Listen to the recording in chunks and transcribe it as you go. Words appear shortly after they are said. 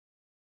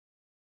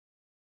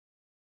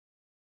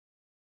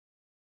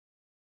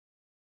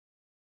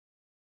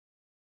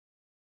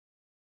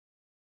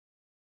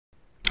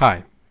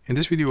Hi, in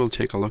this video we'll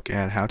take a look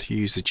at how to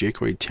use the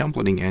jQuery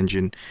templating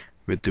engine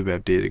with the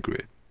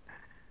WebDataGrid.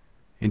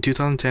 In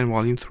 2010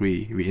 Volume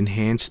 3, we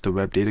enhanced the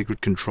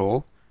WebDataGrid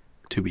control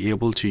to be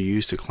able to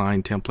use the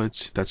client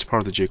templates that's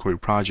part of the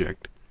jQuery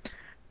project.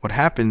 What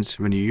happens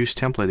when you use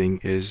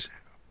templating is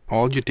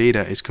all your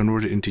data is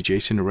converted into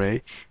JSON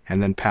array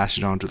and then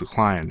passed on to the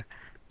client.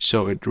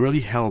 So it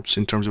really helps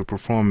in terms of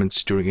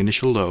performance during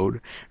initial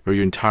load, where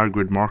your entire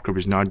grid markup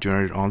is not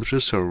generated onto the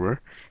server,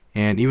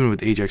 and even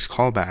with AJAX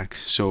callbacks.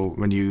 So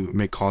when you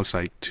make calls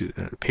like to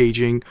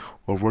paging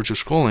or virtual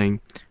scrolling,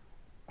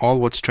 all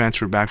what's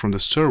transferred back from the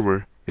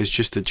server is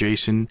just the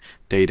JSON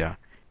data.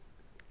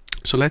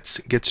 So let's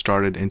get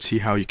started and see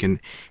how you can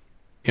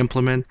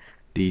implement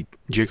the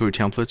jQuery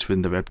templates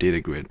within the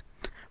WebDataGrid.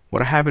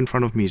 What I have in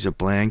front of me is a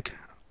blank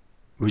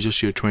Visual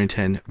Studio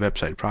 2010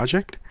 website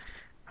project.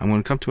 I'm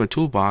going to come to my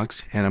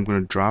toolbox and I'm going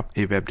to drop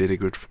a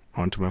WebDataGrid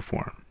onto my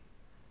form.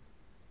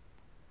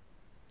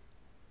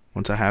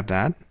 Once I have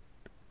that,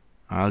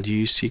 I'll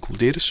use SQL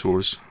data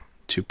source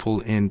to pull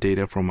in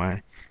data from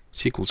my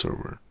SQL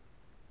server.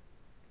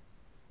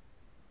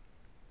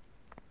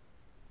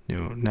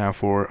 Now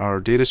for our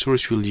data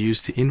source, we'll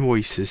use the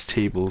invoices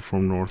table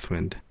from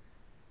Northwind.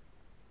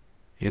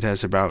 It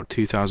has about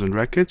 2,000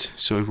 records,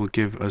 so it will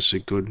give us a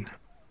good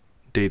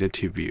data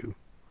to view.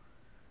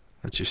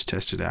 Let's just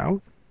test it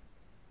out.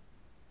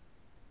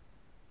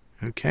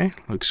 Okay,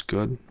 looks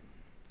good.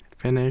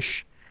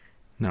 Finish.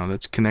 Now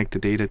let's connect the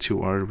data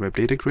to our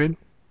WebDataGrid.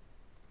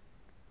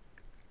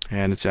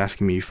 And it's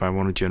asking me if I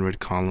want to generate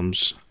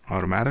columns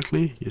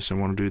automatically. Yes, I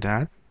want to do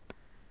that.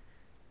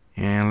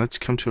 And let's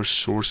come to our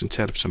source and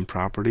set up some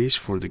properties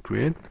for the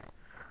grid.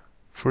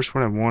 First,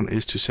 what I want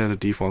is to set a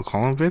default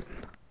column width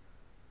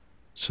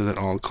so that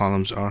all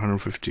columns are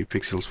 150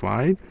 pixels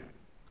wide.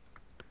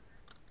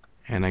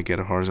 And I get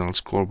a horizontal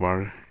scroll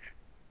bar.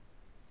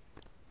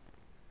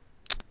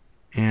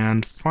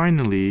 And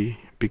finally,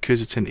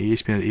 because it's an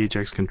ASP.NET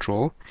AJAX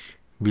control,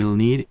 we'll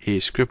need a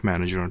script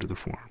manager onto the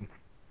form.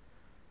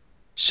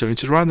 So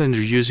rather than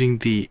using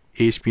the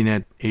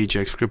ASP.NET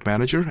AJAX script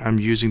manager, I'm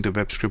using the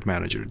web script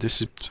manager.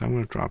 So I'm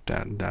going to drop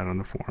that on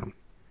the form.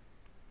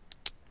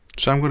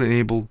 So I'm going to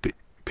enable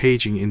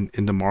paging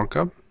in the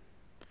markup.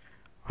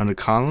 Under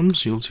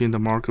columns, you'll see in the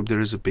markup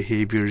there is a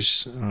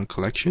behaviors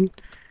collection,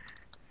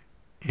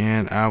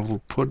 and I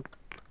will put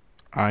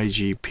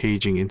IG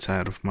paging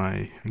inside of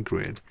my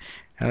grid.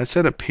 And I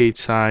set a page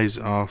size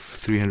of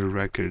 300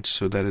 records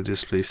so that it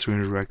displays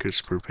 300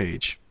 records per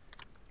page.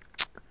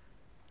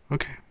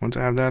 Okay, once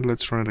I have that,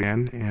 let's run it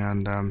again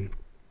and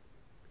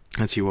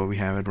let's see what we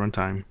have at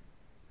runtime.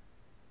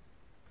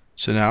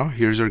 So now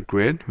here's our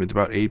grid with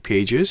about 8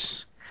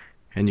 pages,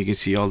 and you can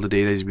see all the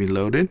data is being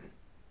loaded.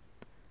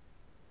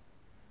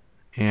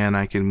 And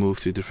I can move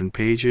through different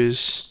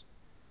pages.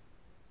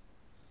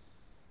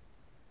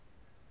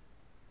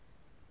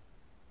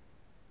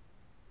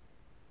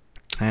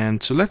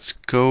 And so let's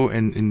go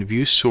and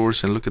view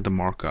source and look at the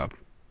markup.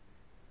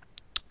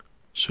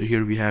 So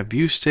here we have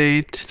view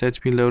state that's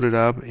been loaded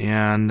up,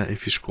 and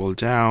if you scroll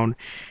down,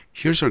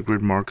 here's our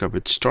grid markup.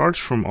 It starts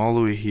from all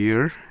the way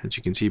here, as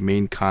you can see,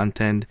 main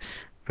content,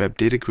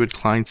 WebDataGrid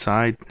client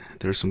side.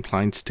 There's some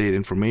client state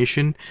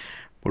information,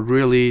 but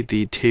really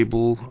the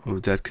table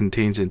that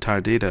contains the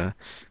entire data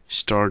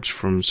starts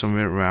from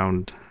somewhere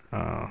around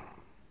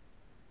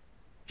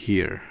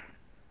here.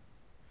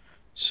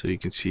 So you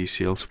can see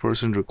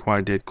salesperson,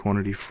 required date,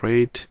 quantity,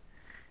 freight,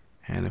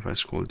 and if I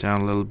scroll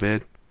down a little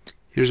bit,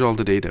 here's all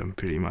the data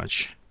pretty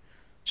much.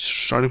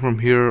 Starting from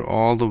here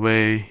all the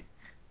way,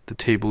 the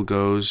table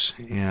goes,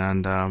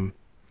 and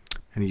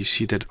you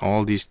see that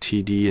all these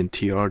TD and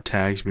TR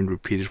tags have been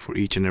repeated for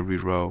each and every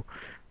row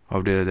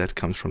of data that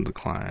comes from the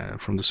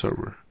client, from the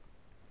server.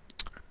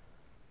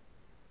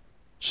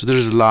 So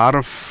there's a lot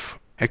of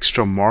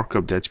extra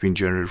markup that's been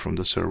generated from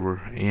the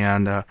server,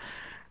 and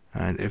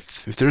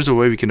if there's a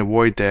way we can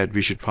avoid that,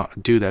 we should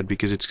do that,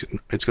 because it's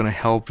going to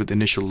help with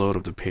initial load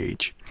of the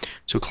page.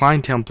 So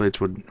client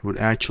templates would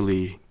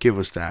actually give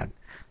us that.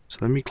 So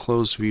let me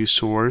close view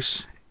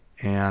source,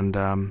 and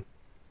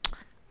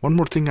one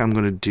more thing I'm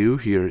going to do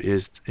here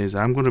is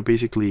I'm going to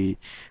basically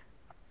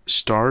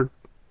start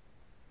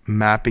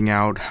mapping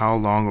out how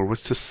long or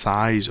what's the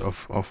size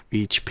of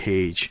each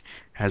page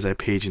as I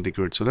page in the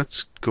grid. So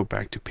let's go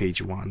back to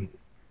page 1.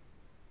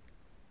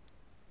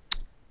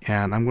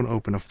 And I'm going to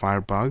open a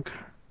Firebug.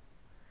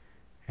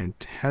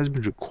 It has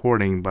been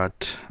recording,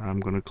 but I'm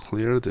going to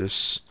clear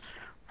this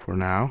for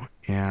now,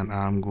 and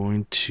I'm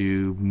going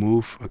to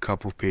move a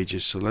couple of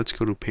pages. So let's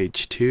go to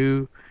page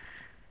 2,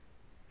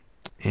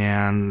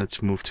 and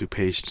let's move to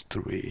page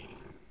 3.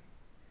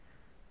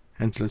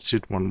 And let's do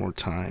it one more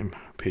time,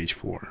 page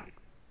 4.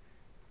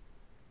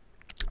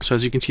 So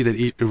as you can see that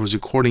it was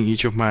recording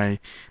each of my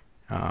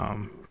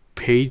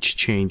page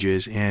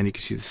changes, and you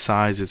can see the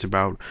size is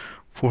about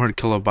 400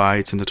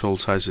 kilobytes and the total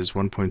size is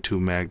 1.2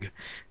 meg.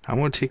 I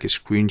want to take a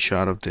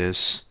screenshot of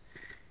this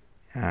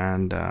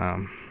and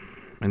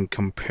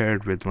compare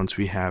it with once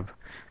we have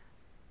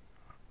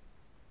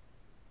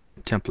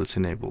templates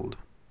enabled.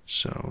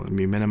 So let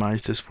me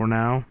minimize this for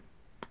now.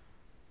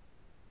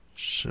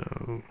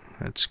 So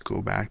let's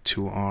go back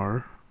to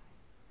our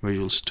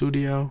Visual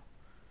Studio,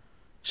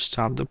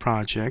 stop the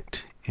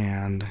project,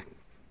 and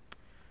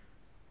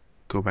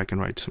go back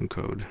and write some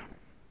code.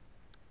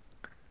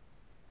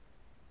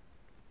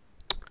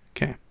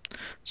 Okay,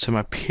 so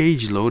my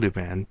page load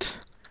event,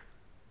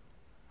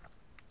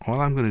 all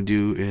I'm going to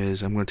do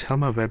is I'm going to tell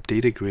my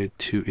WebDataGrid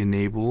to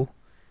enable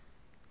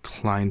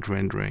client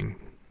rendering.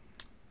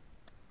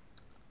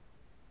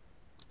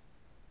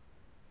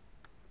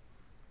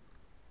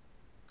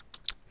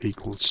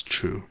 Equals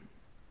true.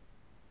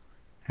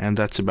 And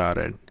that's about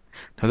it.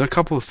 Now there are a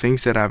couple of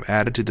things that I've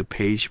added to the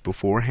page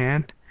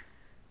beforehand.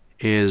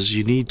 Is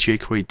you need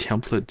jQuery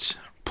Templates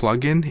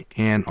plugin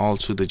and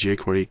also the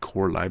jQuery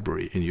core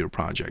library in your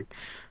project.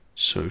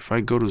 So if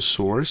I go to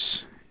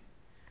source,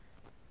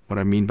 what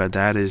I mean by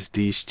that is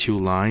these 2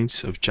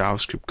 lines of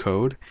JavaScript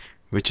code,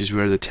 which is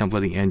where the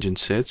templating engine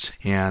sits,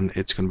 and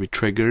it's going to be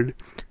triggered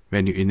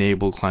when you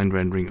enable client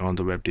rendering on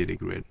the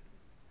WebDataGrid.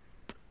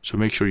 So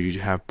make sure you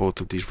have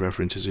both of these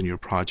references in your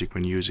project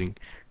when using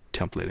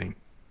templating.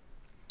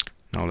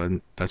 Now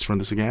let's run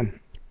this again.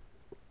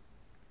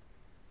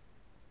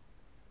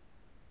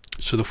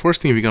 So the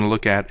first thing we're going to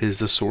look at is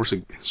the source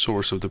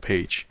of the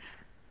page.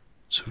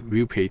 So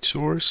view page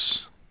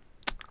source.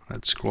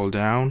 Let's scroll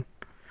down.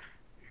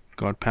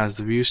 Got past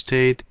the view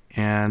state,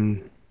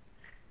 and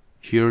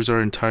here's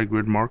our entire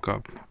grid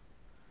markup.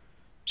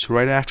 So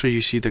right after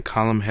you see the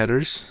column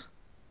headers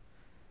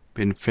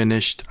been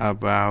finished,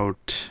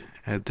 about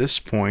at this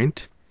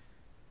point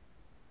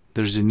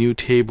there's a new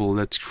table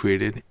that's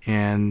created,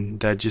 and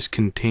that just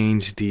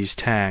contains these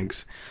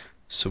tags.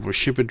 So for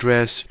ship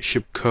address,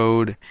 ship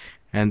code,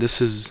 and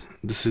this is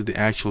the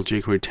actual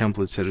jQuery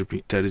templates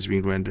that is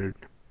being rendered.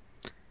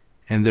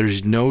 And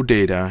there's no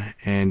data,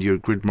 and your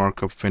grid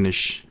markup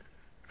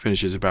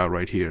finishes about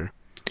right here.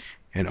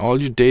 And all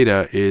your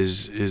data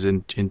is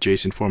in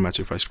JSON format.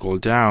 So if I scroll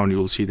down,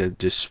 you'll see that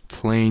this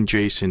plain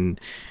JSON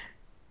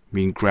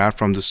being grabbed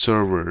from the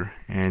server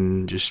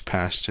and just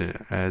passed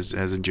as a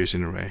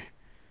JSON array.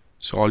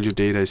 So all your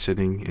data is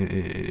sitting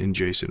in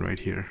JSON right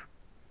here.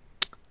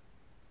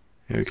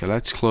 Okay,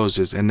 let's close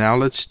this, and now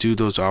let's do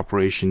those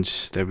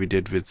operations that we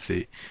did with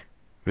the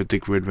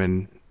grid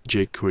when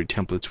jQuery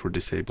templates were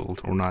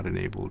disabled or not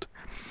enabled.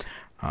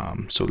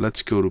 So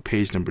let's go to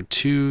page number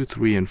 2,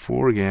 3, and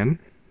 4 again.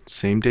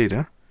 Same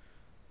data.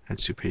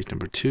 Let's do page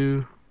number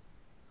 2,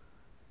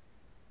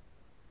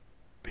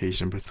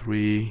 page number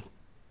 3,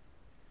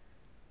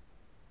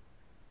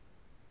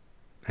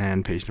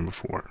 and page number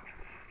 4.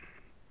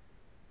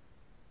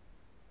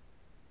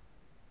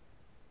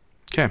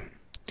 Okay,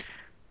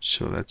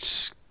 so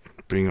let's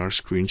bring our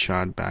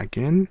screenshot back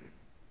in.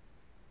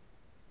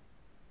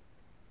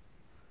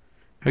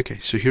 Okay,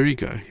 so here you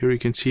go. Here you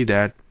can see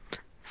that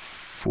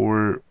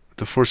for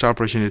the first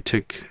operation it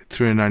took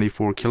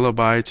 394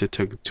 kilobytes, it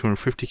took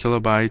 250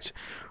 kilobytes.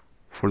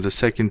 For the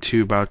second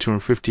two, about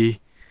 250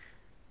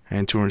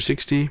 and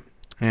 260,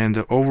 and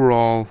the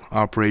overall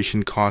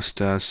operation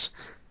cost us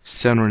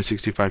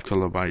 765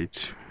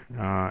 kilobytes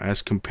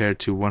as compared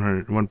to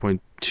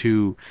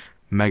 1.2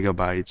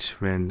 megabytes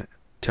when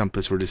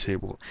templates were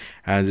disabled.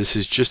 And this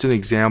is just an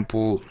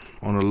example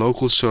on a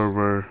local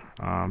server,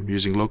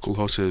 using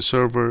localhost as a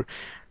server,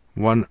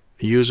 one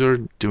user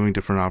doing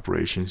different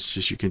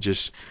operations. You can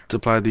just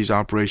multiply these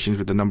operations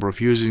with the number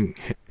of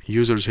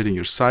users hitting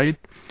your site,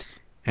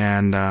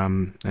 and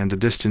the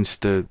distance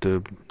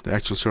the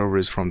actual server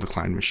is from the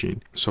client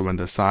machine. So when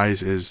the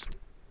size is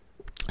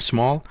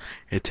small,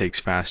 it takes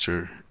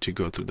faster to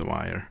go through the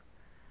wire.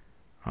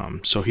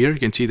 So here you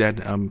can see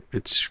that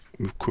it's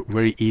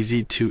very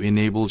easy to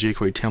enable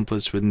jQuery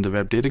templates within the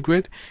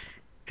WebDataGrid,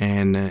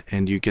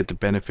 and you get the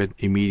benefit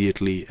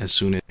immediately as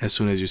soon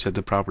as you set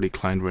the property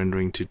client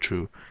rendering to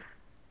true.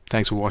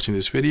 Thanks for watching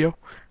this video.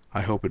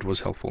 I hope it was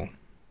helpful.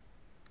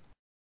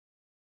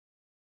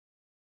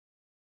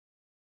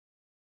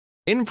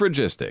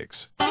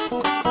 Infragistics.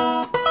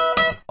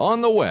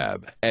 On the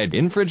web at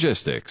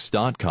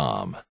infragistics.com.